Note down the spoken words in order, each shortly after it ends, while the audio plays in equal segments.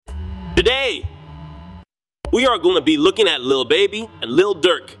Today, we are going to be looking at Lil Baby and Lil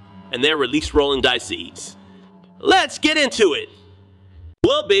Durk and their release Rolling Dice. Let's get into it.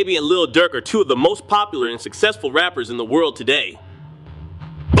 Lil Baby and Lil Durk are two of the most popular and successful rappers in the world today.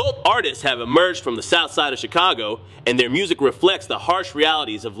 Both artists have emerged from the south side of Chicago, and their music reflects the harsh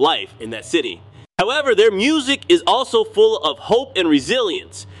realities of life in that city. However, their music is also full of hope and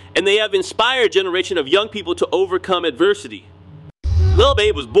resilience, and they have inspired a generation of young people to overcome adversity. Lil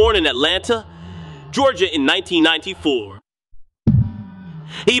Baby was born in Atlanta, Georgia in 1994.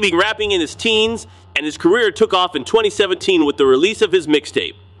 He began rapping in his teens, and his career took off in 2017 with the release of his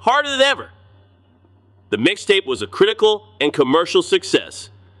mixtape, Harder Than Ever. The mixtape was a critical and commercial success,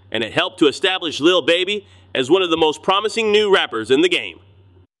 and it helped to establish Lil Baby as one of the most promising new rappers in the game.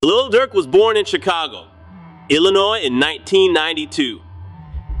 Lil Durk was born in Chicago, Illinois in 1992.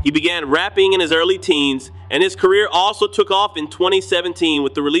 He began rapping in his early teens, and his career also took off in 2017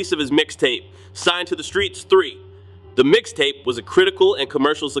 with the release of his mixtape, Signed to the Streets 3. The mixtape was a critical and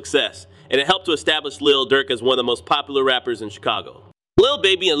commercial success, and it helped to establish Lil Durk as one of the most popular rappers in Chicago. Lil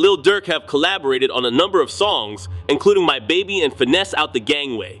Baby and Lil Durk have collaborated on a number of songs, including My Baby and Finesse Out the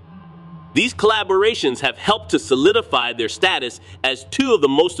Gangway. These collaborations have helped to solidify their status as two of the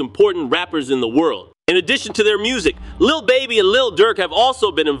most important rappers in the world. In addition to their music, Lil Baby and Lil Durk have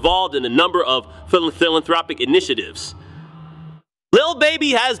also been involved in a number of philanthropic initiatives. Lil Baby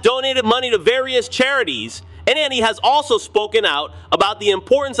has donated money to various charities, and he has also spoken out about the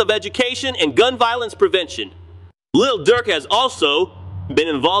importance of education and gun violence prevention. Lil Durk has also been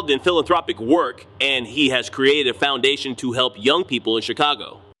involved in philanthropic work, and he has created a foundation to help young people in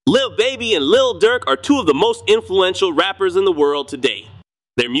Chicago. Lil Baby and Lil Durk are two of the most influential rappers in the world today.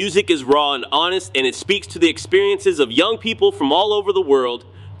 Their music is raw and honest, and it speaks to the experiences of young people from all over the world.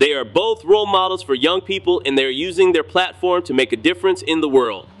 They are both role models for young people, and they are using their platform to make a difference in the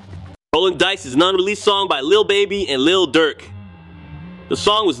world. Rolling Dice is an unreleased song by Lil Baby and Lil Durk. The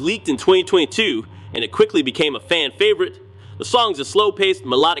song was leaked in 2022, and it quickly became a fan favorite. The song is a slow-paced,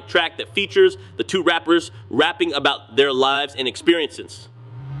 melodic track that features the two rappers rapping about their lives and experiences.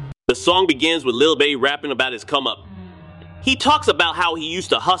 The song begins with Lil Baby rapping about his come-up. He talks about how he used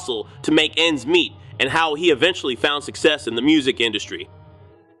to hustle to make ends meet and how he eventually found success in the music industry.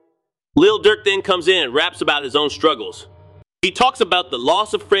 Lil Durk then comes in and raps about his own struggles. He talks about the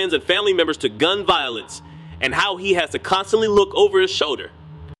loss of friends and family members to gun violence and how he has to constantly look over his shoulder.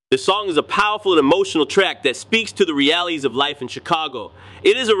 The song is a powerful and emotional track that speaks to the realities of life in Chicago.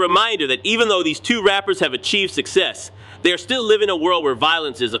 It is a reminder that even though these two rappers have achieved success, they are still living in a world where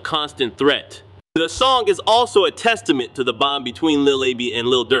violence is a constant threat. The song is also a testament to the bond between Lil Baby and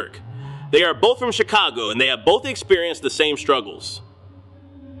Lil Durk. They are both from Chicago, and they have both experienced the same struggles.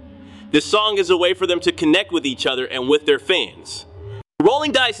 This song is a way for them to connect with each other and with their fans.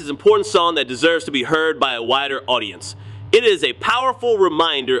 Rolling Dice is an important song that deserves to be heard by a wider audience. It is a powerful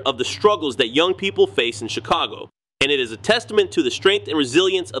reminder of the struggles that young people face in Chicago, and it is a testament to the strength and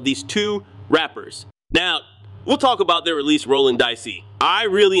resilience of these two rappers. Now, we'll talk about their release Rolling Dice. I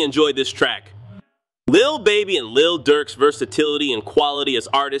really enjoyed this track. Lil Baby and Lil Durk's versatility and quality as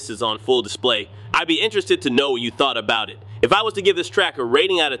artists is on full display. I'd be interested to know what you thought about it. If I was to give this track a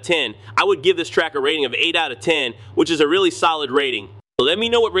rating out of 10, I would give this track a rating of 8 out of 10, which is a really solid rating. So let me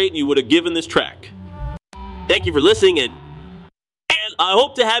know what rating you would have given this track. Thank you for listening, and I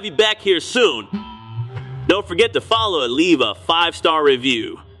hope to have you back here soon. Don't forget to follow and leave a 5-star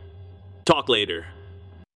review. Talk later.